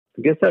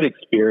I guess that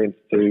experience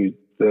to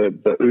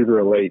the uber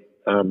elite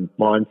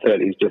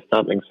mindset is just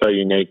something so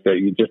unique that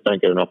you just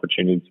don't get an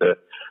opportunity to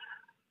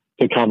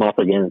come up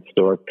against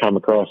or come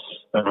across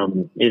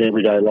in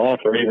everyday life,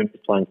 or even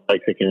just playing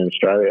state cricket in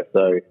Australia.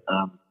 So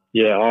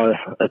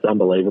it's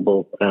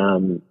unbelievable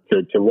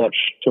to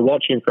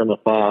watch him from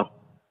afar,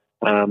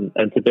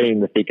 and to be in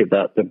the thick of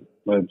that.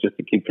 Just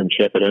a kid from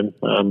Shepparton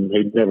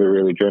who'd never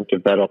really dreamt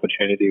of that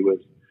opportunity was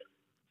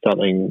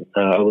something.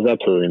 It was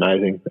absolutely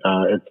amazing.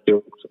 It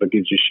still sort of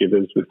gives you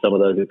shivers with some of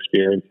those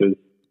experiences.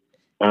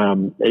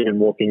 Even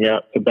walking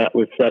out to bat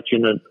with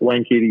Sachin at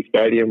Wankhede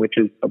Stadium, which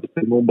is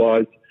obviously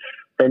Mumbai's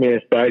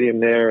premier stadium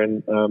there,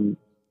 and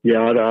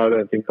I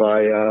don't think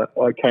I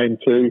came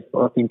to.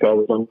 I think I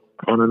was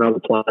on another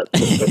planet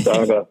that I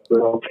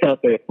was out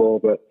there for,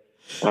 but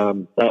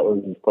that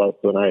was as close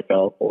to an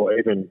AFL, or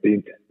even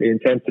the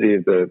intensity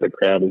of the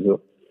crowd is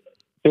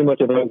too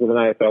much of those of an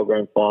AFL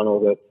grand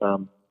final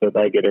that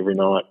they get every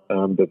night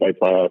that they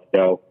play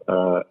IPL.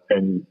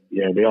 And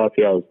the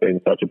IPL has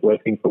been such a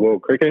blessing for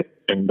world cricket,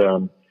 and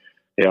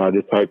I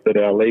just hope that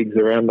our leagues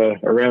around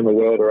the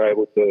world are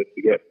able to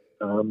get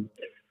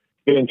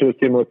into a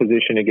similar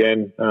position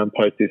again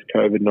post this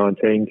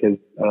COVID-19, because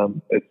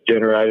it's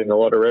generating a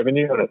lot of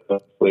revenue, and it's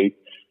obviously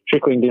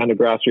trickling down to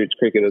grassroots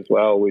cricket as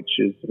well, which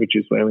is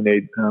where we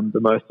need the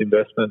most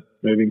investment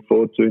moving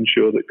forward to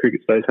ensure that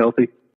cricket stays healthy.